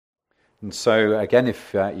And so, again,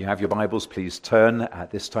 if you have your Bibles, please turn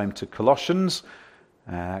at this time to Colossians,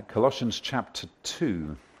 Colossians chapter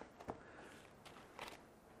 2.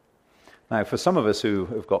 Now, for some of us who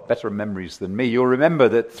have got better memories than me, you'll remember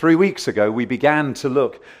that 3 weeks ago we began to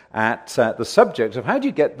look at the subject of how do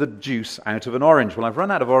you get the juice out of an orange. Well, I've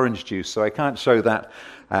run out of orange juice, so I can't show that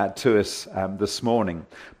to us this morning.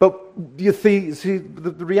 But you see,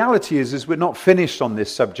 the reality is we're not finished on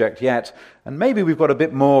this subject yet, and maybe we've got a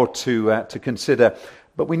bit more to consider.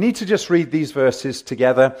 But we need to just read these verses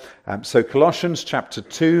together. So Colossians chapter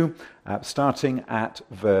 2, starting at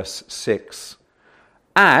verse 6.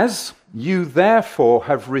 As you therefore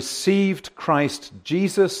have received Christ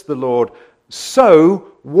Jesus the Lord,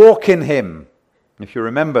 so walk in him. If you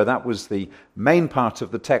remember, that was the main part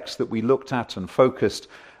of the text that we looked at and focused,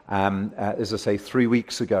 as I say, 3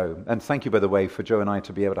 weeks ago. And thank you, by the way, for Joe and I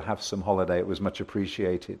to be able to have some holiday. It was much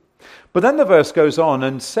appreciated. But then the verse goes on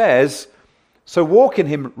and says, so walk in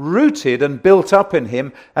him, rooted and built up in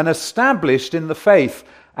him, and established in the faith,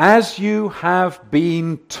 as you have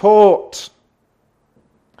been taught,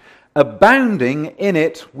 abounding in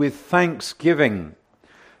it with thanksgiving.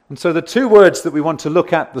 And so the two words that we want to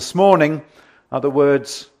look at this morning are the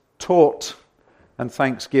words taught and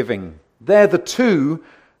thanksgiving. They're the two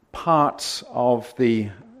parts of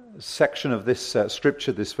the section of this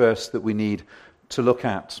scripture, this verse, that we need to look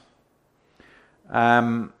at.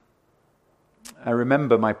 I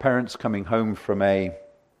remember my parents coming home from one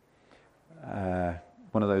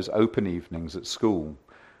of those open evenings at school.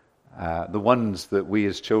 The ones that we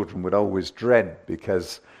as children would always dread,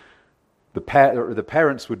 because the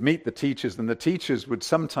parents would meet the teachers, and the teachers would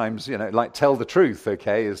sometimes, tell the truth,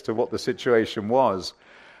 as to what the situation was.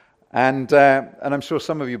 And I'm sure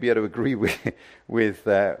some of you will be able to agree with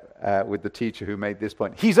the teacher who made this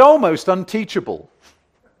point. He's almost unteachable.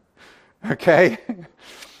 Okay?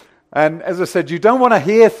 And as I said, you don't want to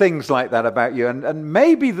hear things like that about you. And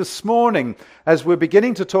maybe this morning, as we're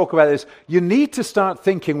beginning to talk about this, you need to start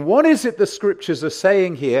thinking, what is it the scriptures are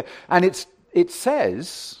saying here? And it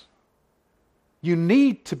says you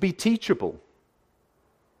need to be teachable.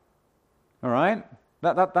 All right?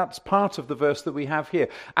 That's part of the verse that we have here.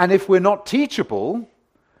 And if we're not teachable,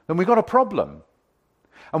 then we've got a problem.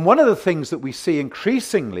 And one of the things that we see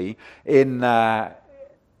increasingly in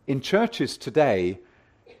churches today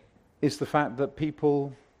is the fact that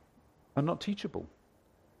people are not teachable.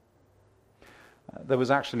 There was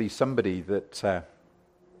actually somebody that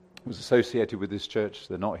was associated with this church.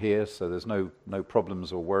 They're not here, so there's no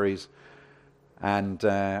problems or worries. And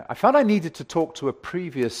I found I needed to talk to a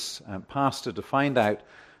previous pastor to find out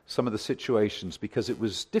some of the situations, because it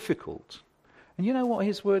was difficult. And you know what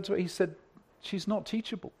his words were? He said, she's not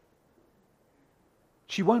teachable.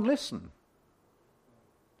 She won't listen.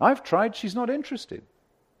 I've tried, she's not interested.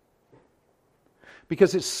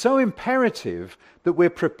 Because it's so imperative that we're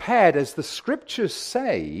prepared, as the scriptures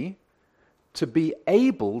say, to be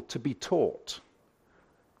able to be taught,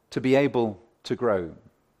 to be able to grow.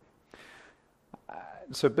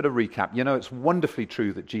 So a bit of recap. It's wonderfully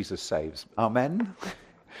true that Jesus saves. Amen?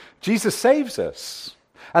 Jesus saves us.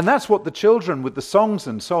 And that's what the children with the songs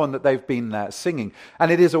and so on that they've been singing.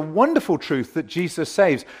 And it is a wonderful truth that Jesus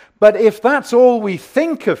saves. But if that's all we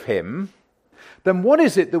think of him, then what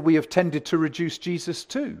is it that we have tended to reduce Jesus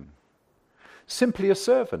to? Simply a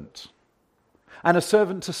servant. And a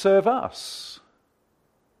servant to serve us.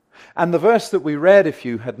 And the verse that we read, if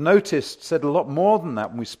you had noticed, said a lot more than that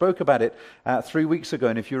when we spoke about it 3 weeks ago.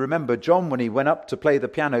 And if you remember, John, when he went up to play the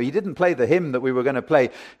piano, he didn't play the hymn that we were going to play.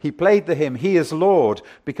 He played the hymn, He is Lord,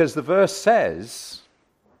 because the verse says,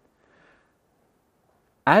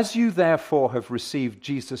 as you therefore have received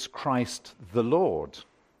Jesus Christ the Lord,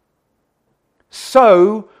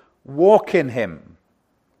 so walk in him.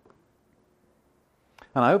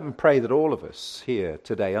 And I hope and pray that all of us here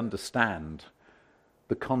today understand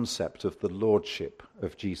the concept of the lordship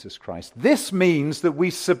of Jesus Christ. This means that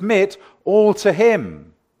we submit all to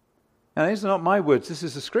him. Now, these are not my words, this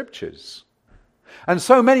is the scriptures. And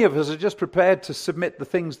so many of us are just prepared to submit the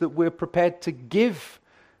things that we're prepared to give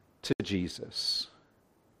to Jesus,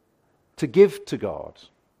 to give to God.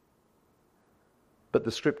 But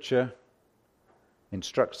the scripture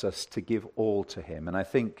instructs us to give all to him. And I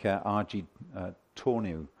think R.G.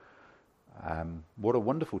 Tornew, what a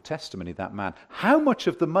wonderful testimony, that man. How much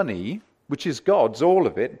of the money, which is God's, all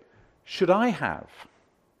of it, should I have?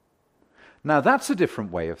 Now that's a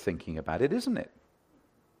different way of thinking about it, isn't it?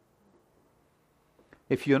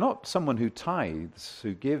 If you're not someone who tithes,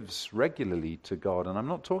 who gives regularly to God, and I'm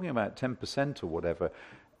not talking about 10% or whatever,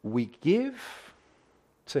 we give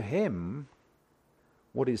to him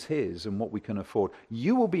what is his and what we can afford,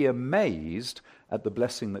 you will be amazed at the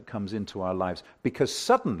blessing that comes into our lives, because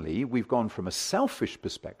suddenly we've gone from a selfish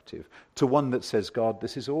perspective to one that says, God,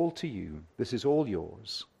 this is all to you. This is all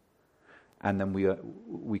yours. And then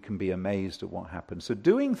we can be amazed at what happens. So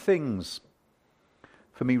doing things,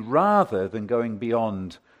 for me, rather than going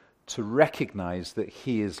beyond to recognize that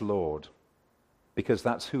he is Lord, because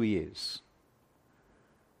that's who he is.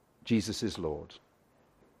 Jesus is Lord.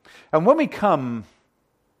 And when we come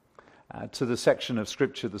to the section of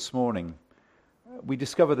Scripture this morning, we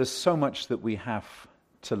discover there's so much that we have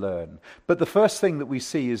to learn. But the first thing that we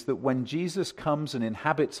see is that when Jesus comes and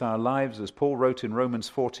inhabits our lives, as Paul wrote in Romans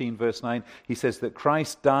 14, verse 9, he says that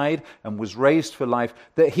Christ died and was raised for life,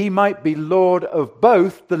 that he might be Lord of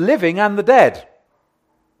both the living and the dead.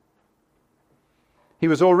 He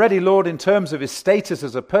was already Lord in terms of his status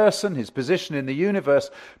as a person, his position in the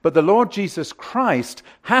universe, but the Lord Jesus Christ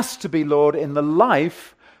has to be Lord in the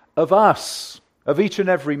life of us, of each and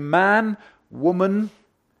every man, woman,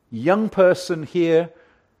 young person here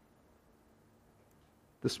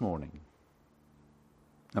this morning.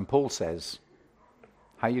 And Paul says,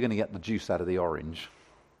 how are you going to get the juice out of the orange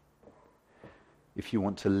if you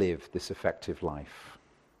want to live this effective life,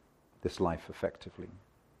 this life effectively?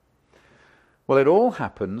 Well, it all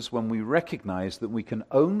happens when we recognize that we can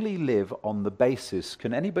only live on the basis,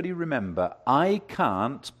 can anybody remember, I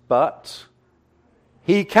can't, but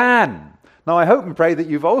he can. Now, I hope and pray that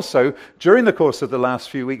you've also, during the course of the last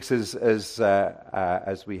few weeks, as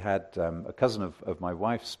we had a cousin of my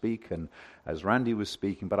wife speak, and as Randy was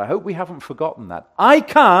speaking, but I hope we haven't forgotten that. I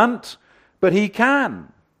can't, but he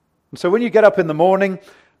can. And so when you get up in the morning,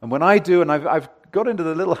 and when I do, and I've got into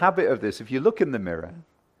the little habit of this, if you look in the mirror,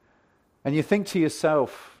 and you think to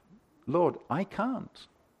yourself, Lord, I can't.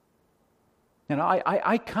 You know,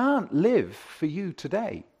 I can't live for you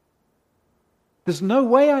today. There's no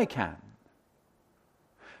way I can.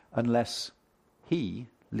 Unless he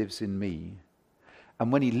lives in me.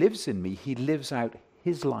 And when he lives in me, he lives out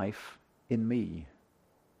his life in me.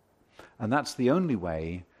 And that's the only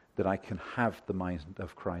way that I can have the mind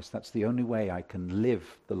of Christ. That's the only way I can live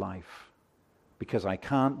the life. Because I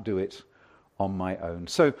can't do it on my own.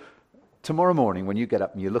 So, tomorrow morning, when you get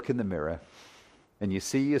up and you look in the mirror and you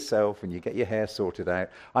see yourself and you get your hair sorted out,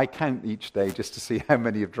 I count each day just to see how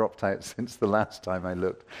many have dropped out since the last time I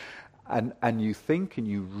looked. And you think and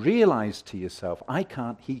you realize to yourself, I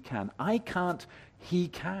can't, he can. I can't, he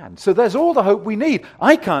can. So there's all the hope we need.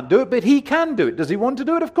 I can't do it, but he can do it. Does he want to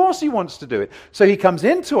do it? Of course he wants to do it. So he comes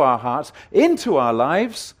into our hearts, into our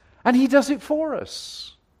lives, and he does it for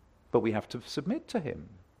us. But we have to submit to him.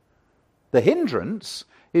 The hindrance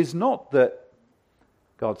is not that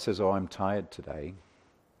God says, oh, I'm tired today.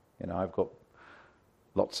 You know, I've got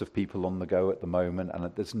lots of people on the go at the moment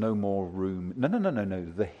and there's no more room. No.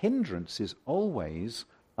 The hindrance is always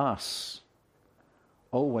us.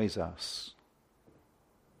 Always us.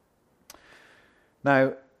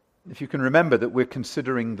 Now, if you can remember that we're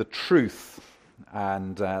considering the truth,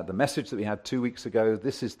 and the message that we had 2 weeks ago,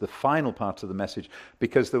 this is the final part of the message,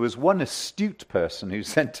 because there was one astute person who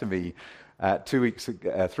said to me, 3 weeks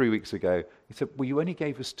ago, he said, well, you only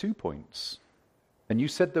gave us 2 points. And you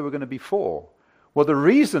said there were going to be 4. Well, the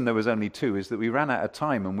reason there was only 2 is that we ran out of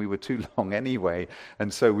time and we were too long anyway.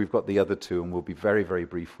 And so we've got the other 2 and we'll be very, very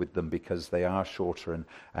brief with them because they are shorter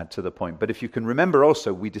and to the point. But if you can remember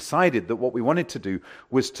also, we decided that what we wanted to do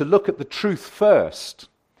was to look at the truth first.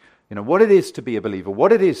 You know, what it is to be a believer,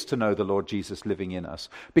 what it is to know the Lord Jesus living in us.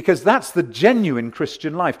 Because that's the genuine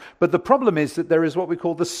Christian life. But the problem is that there is what we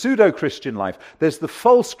call the pseudo-Christian life. There's the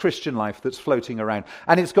false Christian life that's floating around.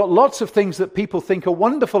 And it's got lots of things that people think are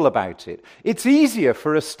wonderful about it. It's easier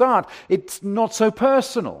for a start. It's not so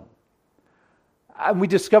personal. And we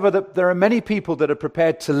discover that there are many people that are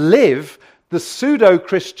prepared to live the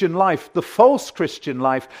pseudo-Christian life, the false Christian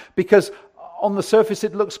life, because on the surface,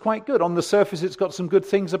 it looks quite good. On the surface, it's got some good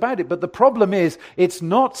things about it. But the problem is, it's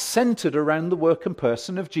not centered around the work and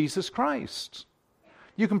person of Jesus Christ.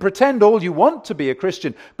 You can pretend all you want to be a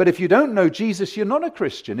Christian, but if you don't know Jesus, you're not a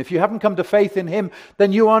Christian. If you haven't come to faith in him,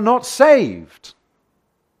 then you are not saved.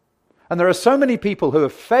 And there are so many people who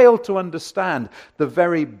have failed to understand the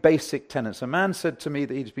very basic tenets. A man said to me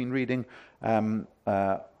that he's been reading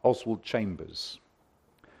Oswald Chambers,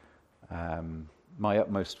 My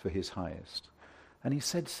Utmost for His Highest. And he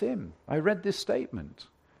said, Sim, I read this statement.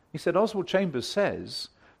 He said, Oswald Chambers says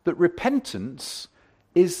that repentance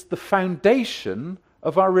is the foundation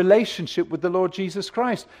of our relationship with the Lord Jesus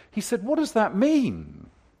Christ. He said, what does that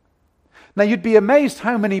mean? Now, you'd be amazed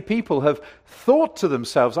how many people have thought to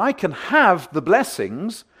themselves, I can have the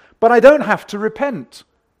blessings, but I don't have to repent.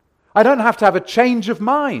 I don't have to have a change of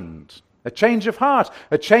mind, a change of heart,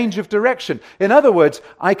 a change of direction. In other words,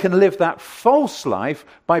 I can live that false life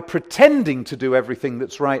by pretending to do everything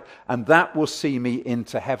that's right, and that will see me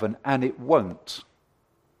into heaven, and it won't.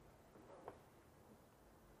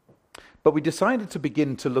 But we decided to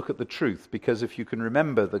begin to look at the truth, because if you can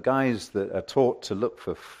remember, the guys that are taught to look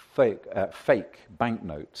for fake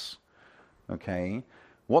banknotes, okay,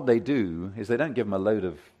 what they do is they don't give them a load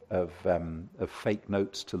of fake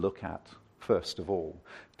notes to look at, first of all.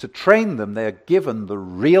 To train them, they're given the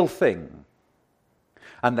real thing,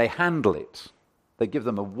 and they handle it. They give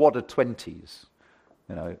them a wad of 20s,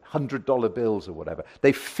 $100 bills or whatever.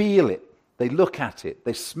 They feel it, they look at it,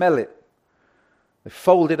 they smell it. They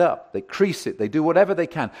fold it up, they crease it, they do whatever they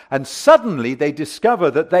can. And suddenly they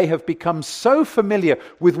discover that they have become so familiar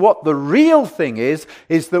with what the real thing is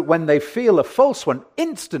that when they feel a false one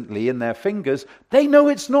instantly in their fingers, they know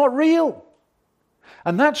it's not real.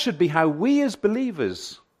 And that should be how we as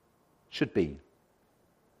believers should be.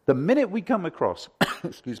 The minute we come across,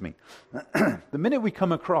 excuse me, the minute we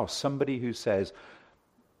come across somebody who says,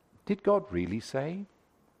 "Did God really say?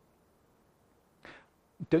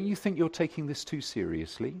 Don't you think you're taking this too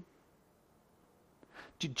seriously?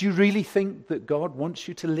 Do you really think that God wants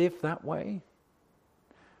you to live that way?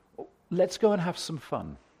 Let's go and have some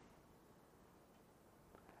fun."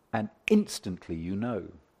 And instantly you know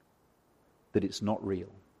that it's not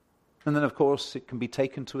real. And then, of course, it can be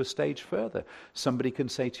taken to a stage further. Somebody can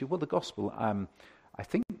say to you, "Well, the gospel, I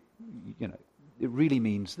think, it really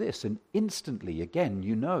means this." And instantly, again,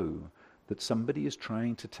 you know that somebody is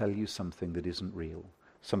trying to tell you something that isn't real.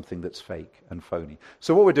 Something that's fake and phony.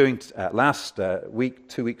 So what we're doing last week,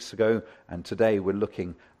 2 weeks ago, and today we're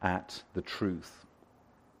looking at the truth.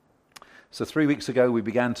 So 3 weeks ago we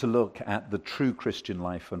began to look at the true Christian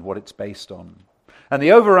life and what it's based on. And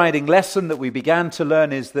the overriding lesson that we began to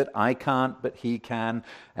learn is that I can't, but he can.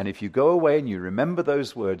 And if you go away and you remember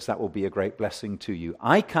those words, that will be a great blessing to you.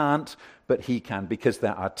 I can't, but he can, because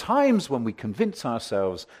there are times when we convince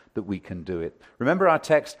ourselves that we can do it. Remember our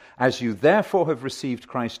text, "As you therefore have received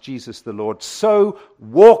Christ Jesus the Lord, so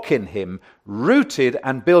walk in him, rooted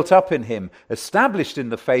and built up in him, established in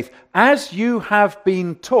the faith, as you have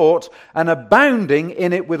been taught, and abounding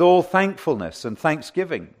in it with all thankfulness and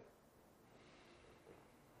thanksgiving."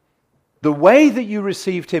 The way that you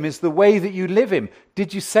received him is the way that you live him.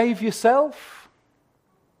 Did you save yourself?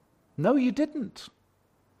 No, you didn't.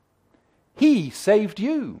 He saved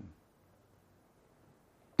you.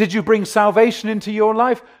 Did you bring salvation into your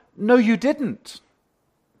life? No, you didn't.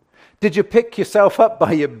 Did you pick yourself up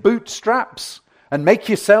by your bootstraps and make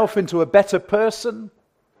yourself into a better person?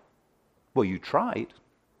 Well, you tried.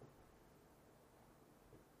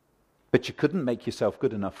 But you couldn't make yourself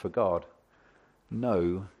good enough for God.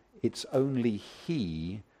 No, it's only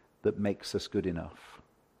he that makes us good enough.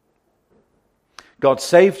 God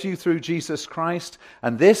saved you through Jesus Christ,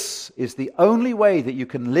 and this is the only way that you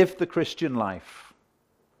can live the Christian life.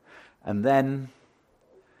 And then,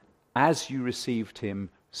 as you received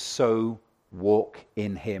him, so walk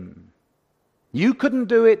in him. You couldn't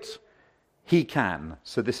do it. He can.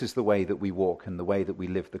 So this is the way that we walk and the way that we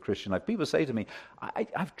live the Christian life. People say to me,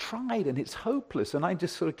 I've tried and it's hopeless. And I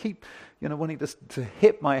just sort of keep, wanting to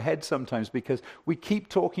hit my head sometimes because we keep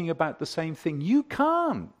talking about the same thing. You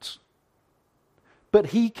can't. But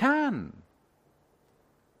he can.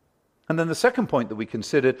 And then the second point that we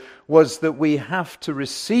considered was that we have to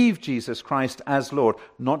receive Jesus Christ as Lord,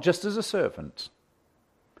 not just as a servant.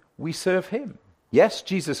 We serve him. Yes,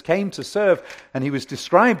 Jesus came to serve, and he was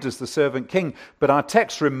described as the servant king, but our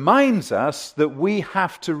text reminds us that we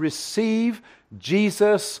have to receive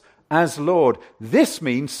Jesus as Lord. This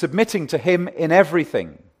means submitting to him in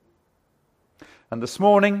everything. And this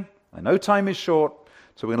morning, I know time is short,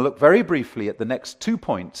 so we're going to look very briefly at the next 2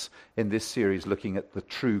 points in this series, looking at the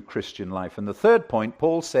true Christian life. And the third point,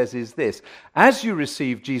 Paul says, is this: as you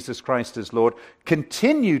receive Jesus Christ as Lord,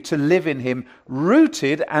 continue to live in him,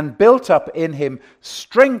 rooted and built up in him,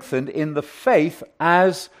 strengthened in the faith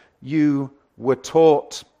as you were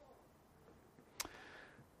taught.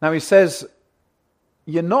 Now he says,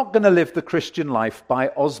 you're not going to live the Christian life by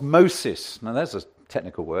osmosis. Now there's a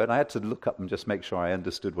technical word. I had to look up and just make sure I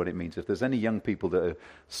understood what it means. If there's any young people that are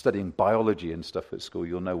studying biology and stuff at school,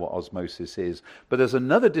 you'll know what osmosis is. But there's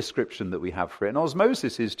another description that we have for it. And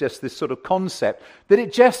osmosis is just this sort of concept that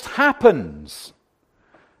it just happens.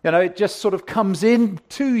 It just sort of comes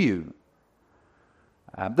into you.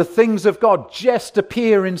 The things of God just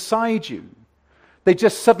appear inside you. They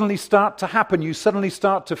just suddenly start to happen. You suddenly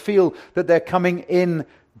start to feel that they're coming in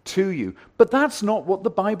to you. But that's not what the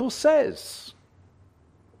Bible says.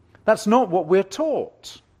 That's not what we're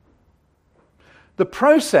taught. The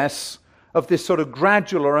process of this sort of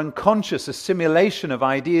gradual or unconscious assimilation of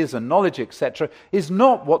ideas and knowledge, etc., is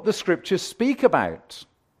not what the Scriptures speak about.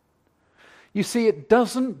 You see, it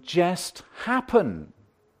doesn't just happen.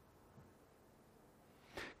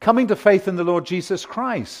 Coming to faith in the Lord Jesus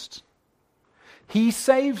Christ, He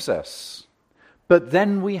saves us. But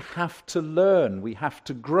then we have to learn, we have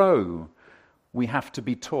to grow, we have to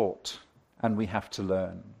be taught, and we have to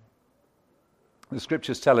learn. The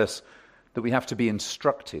Scriptures tell us that we have to be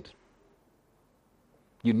instructed.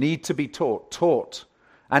 You need to be taught,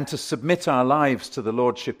 and to submit our lives to the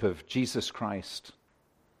Lordship of Jesus Christ,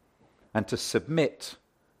 and to submit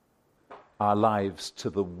our lives to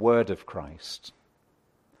the Word of Christ.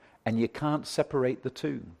 And you can't separate the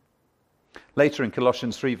two. Later in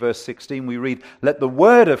Colossians 3 verse 16 we read, "Let the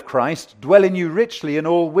word of Christ dwell in you richly in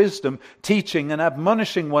all wisdom, teaching and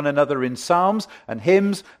admonishing one another in psalms and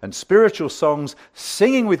hymns and spiritual songs,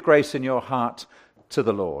 singing with grace in your heart to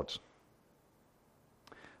the Lord."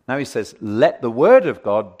 Now he says, let the word of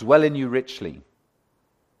God dwell in you richly.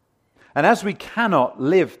 And as we cannot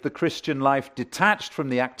live the Christian life detached from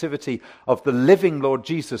the activity of the living Lord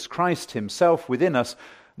Jesus Christ himself within us,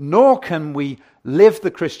 nor can we live the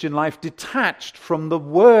Christian life detached from the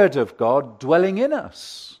Word of God dwelling in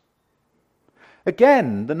us.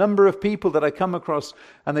 Again, the number of people that I come across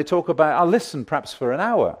and they talk about, I'll listen perhaps for an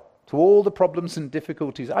hour to all the problems and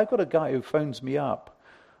difficulties. I've got a guy who phones me up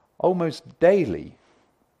almost daily.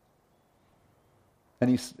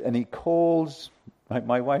 And he calls,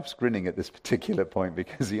 my wife's grinning at this particular point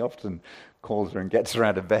because he often calls her and gets her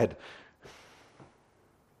out of bed.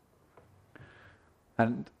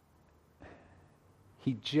 And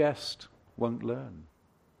he just won't learn.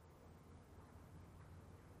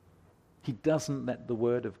 He doesn't let the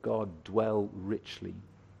Word of God dwell richly.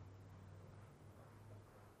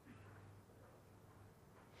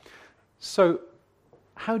 So,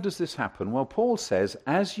 how does this happen? Well, Paul says,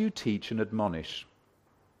 as you teach and admonish.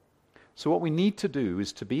 So what we need to do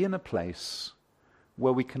is to be in a place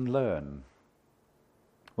where we can learn,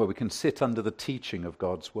 where we can sit under the teaching of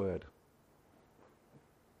God's Word.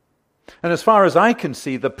 And as far as I can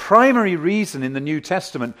see, the primary reason in the New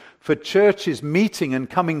Testament for churches meeting and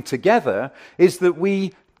coming together is that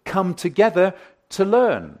we come together to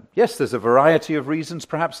learn. Yes, there's a variety of reasons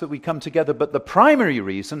perhaps that we come together, but the primary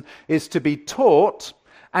reason is to be taught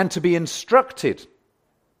and to be instructed.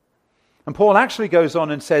 And Paul actually goes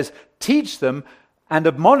on and says, teach them and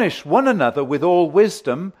admonish one another with all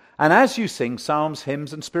wisdom, and as you sing psalms,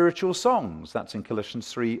 hymns, and spiritual songs. That's in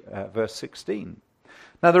Colossians 3, verse 16.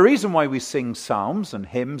 Now, the reason why we sing psalms and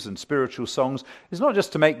hymns and spiritual songs is not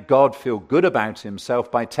just to make God feel good about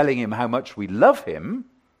himself by telling him how much we love him.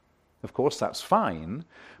 Of course, that's fine.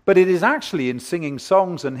 But it is actually in singing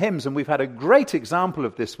songs and hymns, and we've had a great example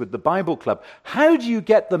of this with the Bible Club. How do you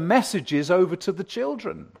get the messages over to the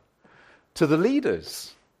children, to the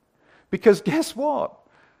leaders? Because guess what?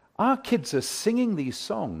 Our kids are singing these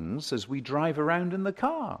songs as we drive around in the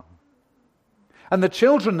car. And the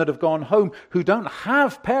children that have gone home who don't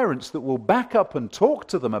have parents that will back up and talk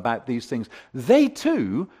to them about these things, they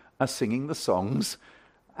too are singing the songs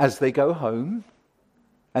as they go home.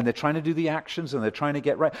 And they're trying to do the actions and they're trying to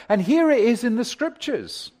get right. And here it is in the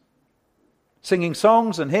Scriptures. Singing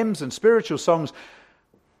songs and hymns and spiritual songs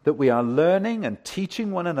that we are learning and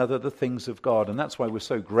teaching one another the things of God. And that's why we're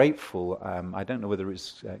so grateful. I don't know whether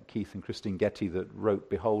it's Keith and Christine Getty that wrote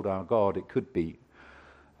Behold Our God. It could be.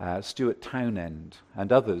 Stuart Townend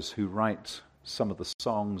and others who write some of the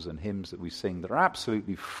songs and hymns that we sing that are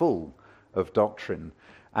absolutely full of doctrine.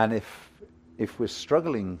 And if we're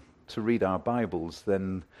struggling to read our Bibles,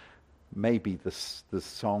 then maybe the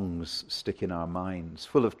songs stick in our minds,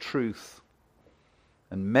 full of truth.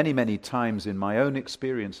 And many, many times in my own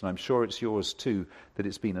experience, and I'm sure it's yours too, that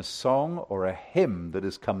it's been a song or a hymn that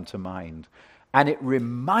has come to mind. And it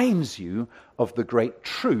reminds you of the great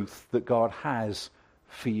truth that God has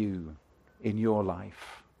for you in your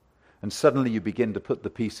life. And suddenly you begin to put the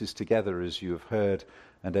pieces together as you have heard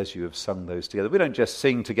and as you have sung those together. We don't just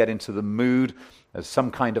sing to get into the mood as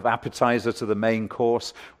some kind of appetizer to the main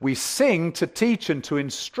course. We sing to teach and to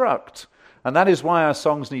instruct. And that is why our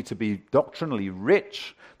songs need to be doctrinally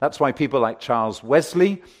rich. That's why people like Charles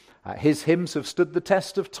Wesley, his hymns have stood the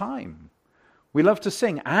test of time. We love to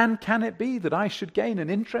sing, and can it be that I should gain an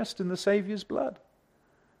interest in the Saviour's blood?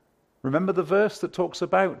 Remember the verse that talks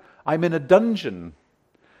about, I'm in a dungeon,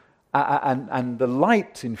 and the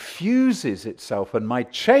light infuses itself, and my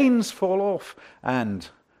chains fall off, and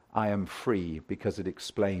I am free, because it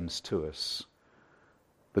explains to us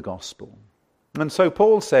the gospel. And so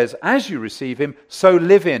Paul says, as you receive him, so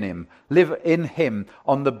live in him. Live in him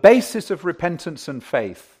on the basis of repentance and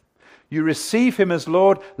faith. You receive him as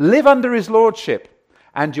Lord, live under his lordship,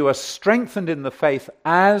 and you are strengthened in the faith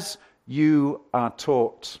as you are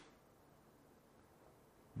taught.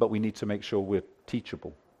 But we need to make sure we're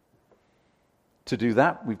teachable. To do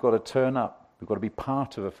that, we've got to turn up. We've got to be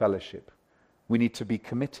part of a fellowship. We need to be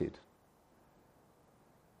committed.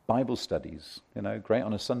 Bible studies, great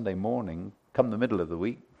on a Sunday morning. Come the middle of the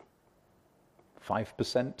week,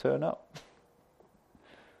 5% turn up.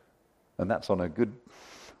 And that's on a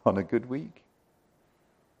good week.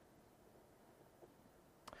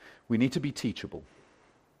 We need to be teachable.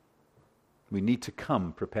 We need to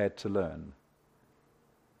come prepared to learn.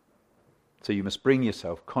 So you must bring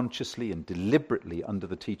yourself consciously and deliberately under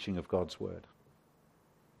the teaching of God's word.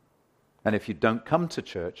 And if you don't come to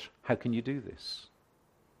church, how can you do this?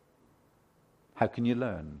 How can you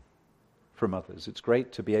learn from others? It's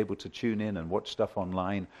great to be able to tune in and watch stuff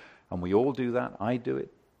online, and we all do that. I do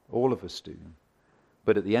it. All of us do.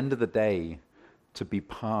 But at the end of the day, to be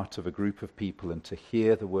part of a group of people and to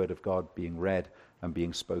hear the word of God being read and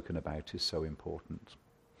being spoken about is so important.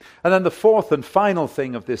 And then the fourth and final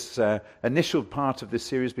thing of this initial part of this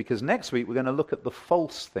series, because next week we're going to look at the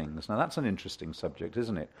false things. Now that's an interesting subject,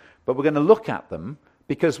 isn't it? But we're going to look at them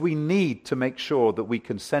because we need to make sure that we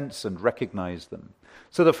can sense and recognize them.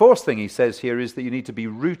 So the fourth thing he says here is that you need to be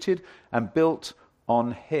rooted and built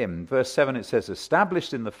on him. Verse 7, it says,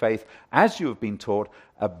 established in the faith as you have been taught,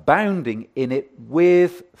 abounding in it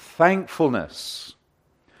with thankfulness.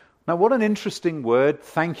 Now what an interesting word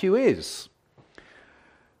thank you is.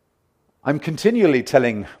 I'm continually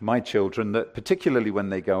telling my children that, particularly when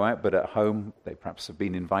they go out, but at home, they perhaps have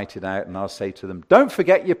been invited out, and I'll say to them, don't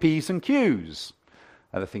forget your P's and Q's.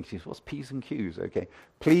 And they're thinking, what's P's and Q's? Okay,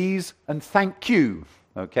 please and thank you.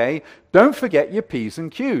 Okay, don't forget your P's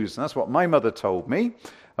and Q's. And that's what my mother told me.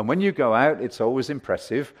 And when you go out, it's always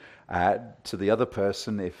impressive to the other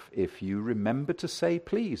person if you remember to say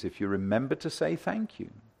please, if you remember to say thank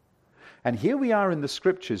you. And here we are in the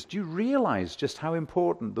scriptures. Do you realize just how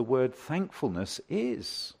important the word thankfulness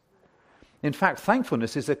is? In fact,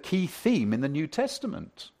 thankfulness is a key theme in the New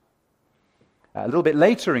Testament. A little bit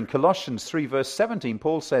later in Colossians 3 verse 17,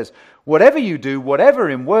 Paul says, whatever you do, whatever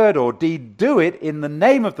in word or deed, do it in the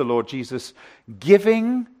name of the Lord Jesus,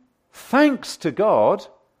 giving thanks to God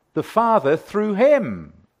the Father through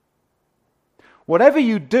him. Whatever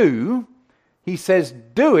you do, he says,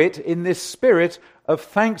 do it in this spirit of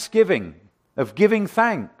thanksgiving, of giving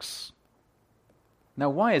thanks. Now,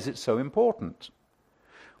 why is it so important?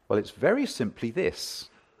 Well, it's very simply this.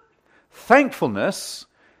 Thankfulness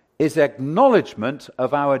is acknowledgement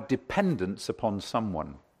of our dependence upon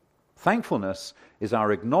someone. Thankfulness is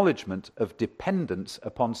our acknowledgement of dependence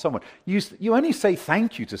upon someone. You only say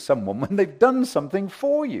thank you to someone when they've done something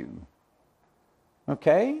for you.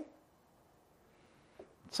 Okay?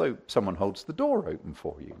 So someone holds the door open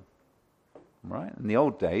for you. Right? In the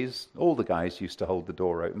old days, all the guys used to hold the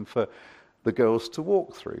door open for the girls to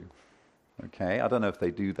walk through. Okay? I don't know if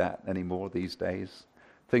they do that anymore these days.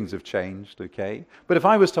 Things have changed, okay? But if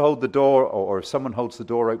I was to hold the door, or if someone holds the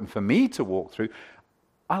door open for me to walk through,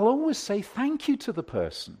 I'll always say thank you to the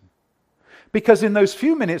person. Because in those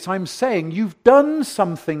few minutes I'm saying, you've done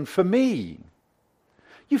something for me.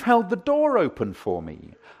 You've held the door open for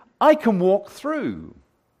me. I can walk through.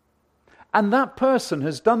 And that person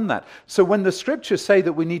has done that. So when the scriptures say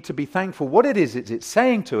that we need to be thankful, what it is it's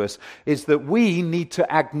saying to us is that we need to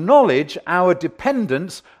acknowledge our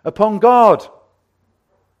dependence upon God.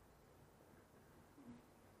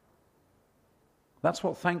 That's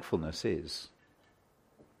what thankfulness is.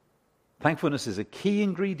 Thankfulness is a key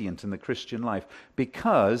ingredient in the Christian life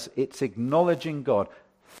because it's acknowledging God.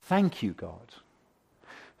 Thank you, God.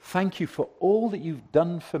 Thank you for all that you've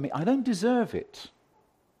done for me. I don't deserve it.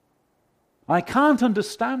 I can't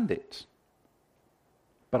understand it.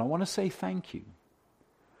 But I want to say thank you.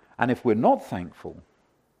 And if we're not thankful,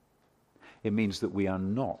 it means that we are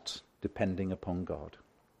not depending upon God.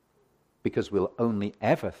 Because we'll only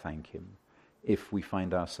ever thank him if we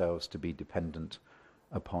find ourselves to be dependent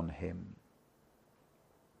upon him.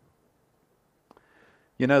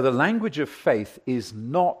 You know, the language of faith is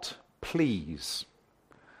not please.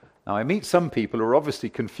 Now, I meet some people who are obviously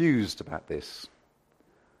confused about this.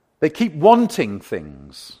 They keep wanting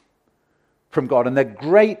things from God, and they're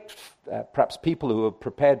great, perhaps people who are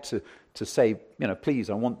prepared to say,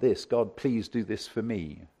 please, I want this. God, please do this for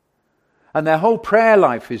me. And their whole prayer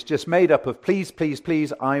life is just made up of please, please,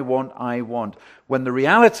 please, I want. When the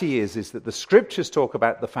reality is that the scriptures talk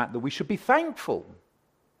about the fact that we should be thankful.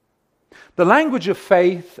 The language of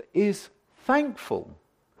faith is thankful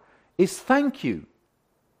is thank you.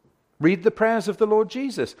 Read the prayers of the Lord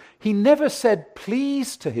Jesus. He never said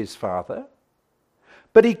please to his Father,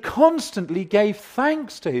 but he constantly gave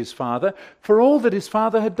thanks to his Father for all that his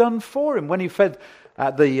Father had done for him. When he fed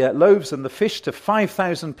the loaves and the fish to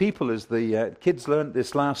 5,000 people, as the kids learned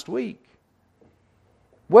this last week,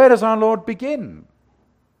 where does our Lord begin?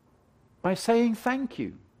 By saying thank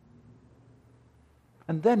you.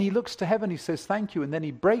 And then he looks to heaven, he says thank you, and then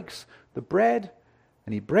he breaks the bread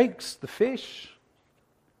and he breaks the fish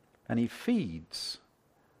and he feeds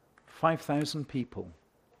 5,000 people.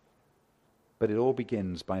 But it all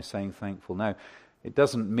begins by saying thankful. Now, it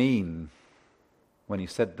doesn't mean when he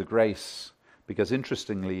said the grace, because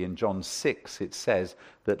interestingly in John 6 it says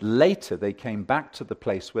that later they came back to the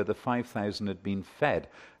place where the 5,000 had been fed.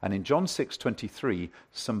 And in John 6:23,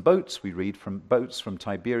 some boats, we read, boats from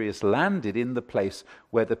Tiberias landed in the place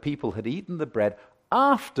where the people had eaten the bread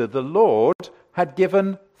after the Lord had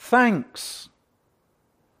given thanks.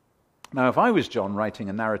 Now, if I was John writing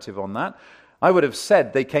a narrative on that, I would have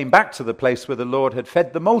said they came back to the place where the Lord had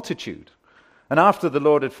fed the multitude. And after the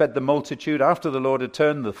Lord had fed the multitude, after the Lord had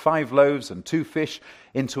turned the 5 loaves and 2 fish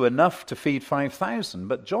into enough to feed 5,000.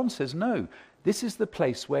 But John says, no, this is the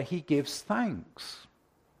place where he gives thanks.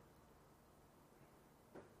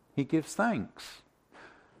 He gives thanks.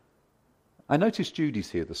 I noticed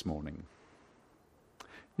Judy's here this morning.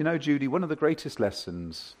 You know, Judy, one of the greatest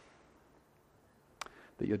lessons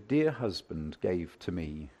that your dear husband gave to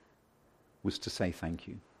me was to say thank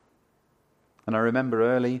you. And I remember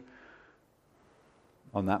early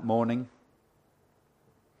on that morning,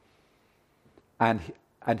 and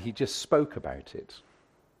he just spoke about it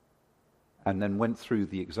and then went through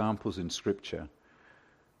the examples in Scripture.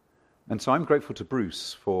 And so I'm grateful to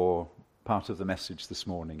Bruce for part of the message this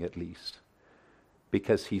morning at least,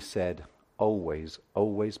 because he said, always,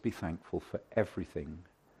 always be thankful for everything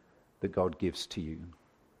that God gives to you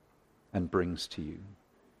and brings to you.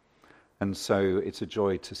 And so it's a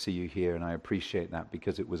joy to see you here, and I appreciate that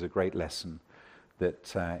because it was a great lesson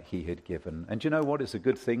that he had given. And you know what? It's a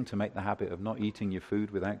good thing to make the habit of not eating your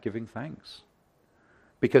food without giving thanks,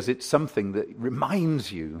 because it's something that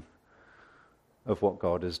reminds you of what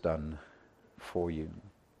God has done for you.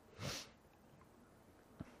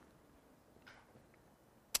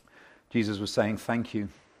 Jesus was saying, thank you.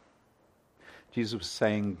 Jesus was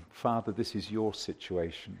saying, Father, this is your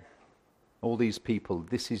situation. All these people,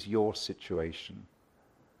 this is your situation.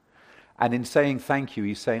 And in saying thank you,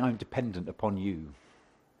 he's saying, I'm dependent upon you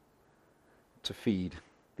to feed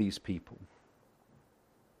these people.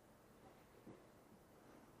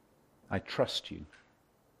 I trust you.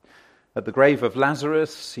 At the grave of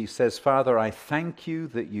Lazarus, he says, Father, I thank you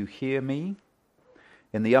that you hear me.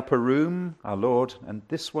 In the upper room, our Lord, and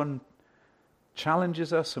this one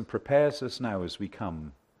challenges us and prepares us now as we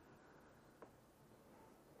come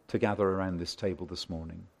to gather around this table this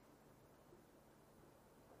morning.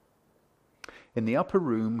 In the upper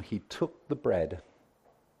room, he took the bread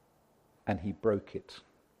and he broke it.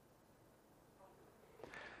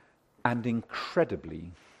 And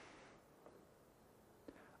incredibly,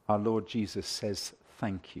 our Lord Jesus says,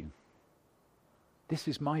 thank you. This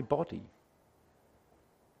is my body,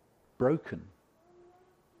 broken.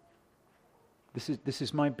 This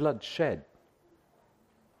is my blood shed.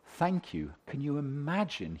 Thank you. Can you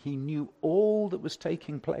imagine? He knew all that was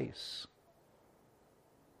taking place.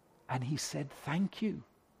 And he said, thank you.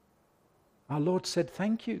 Our Lord said,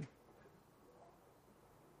 thank you.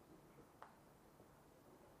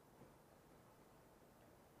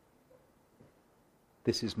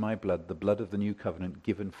 This is my blood, the blood of the new covenant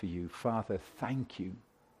given for you. Father, thank you.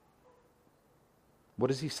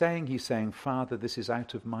 What is he saying? He's saying, Father, this is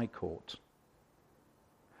out of my court.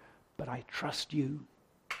 But I trust you.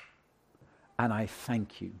 And I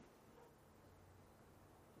thank you.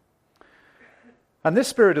 And this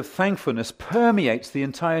spirit of thankfulness permeates the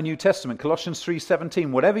entire New Testament. Colossians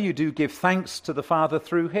 3:17, whatever you do, give thanks to the Father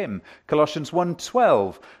through him. Colossians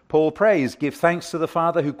 1:12, Paul prays, give thanks to the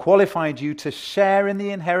Father who qualified you to share in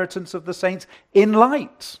the inheritance of the saints in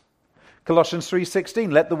light. Colossians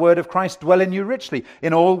 3:16, let the word of Christ dwell in you richly,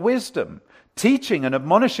 in all wisdom, teaching and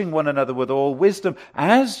admonishing one another with all wisdom,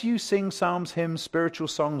 as you sing psalms, hymns, spiritual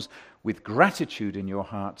songs, with gratitude in your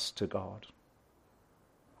hearts to God.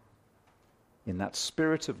 In that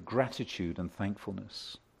spirit of gratitude and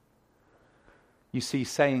thankfulness, you see,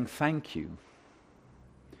 saying thank you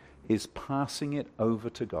is passing it over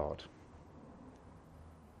to God.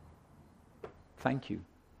 Thank you.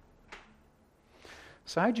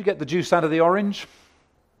 So how do you get the juice out of the orange?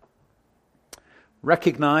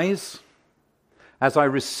 Recognize, as I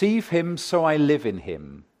receive him, so I live in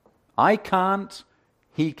him. I can't,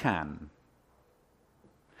 he can.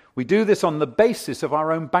 We do this on the basis of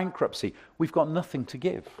our own bankruptcy. We've got nothing to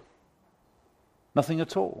give. Nothing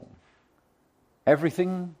at all.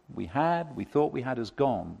 Everything we thought we had, is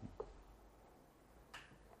gone.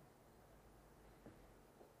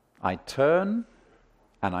 I turn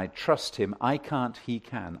and I trust him. I can't, he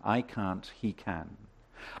can. I can't, he can.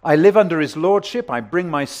 I live under his lordship. I bring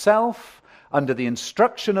myself under the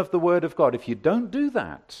instruction of the word of God. If you don't do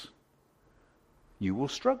that, you will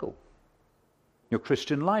struggle. Your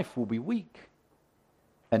Christian life will be weak,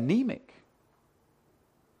 anemic,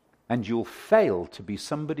 and you'll fail to be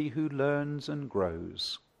somebody who learns and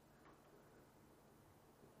grows.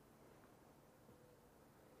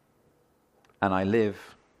 And I live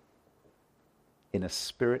in a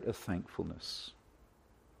spirit of thankfulness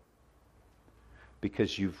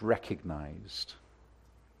because you've recognized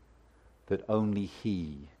that only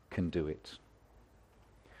he can do it.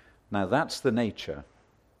 Now that's the nature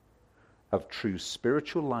of true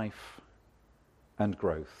spiritual life and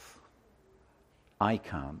growth. I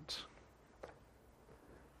can't,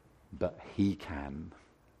 but he can,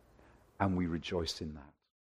 and we rejoice in that.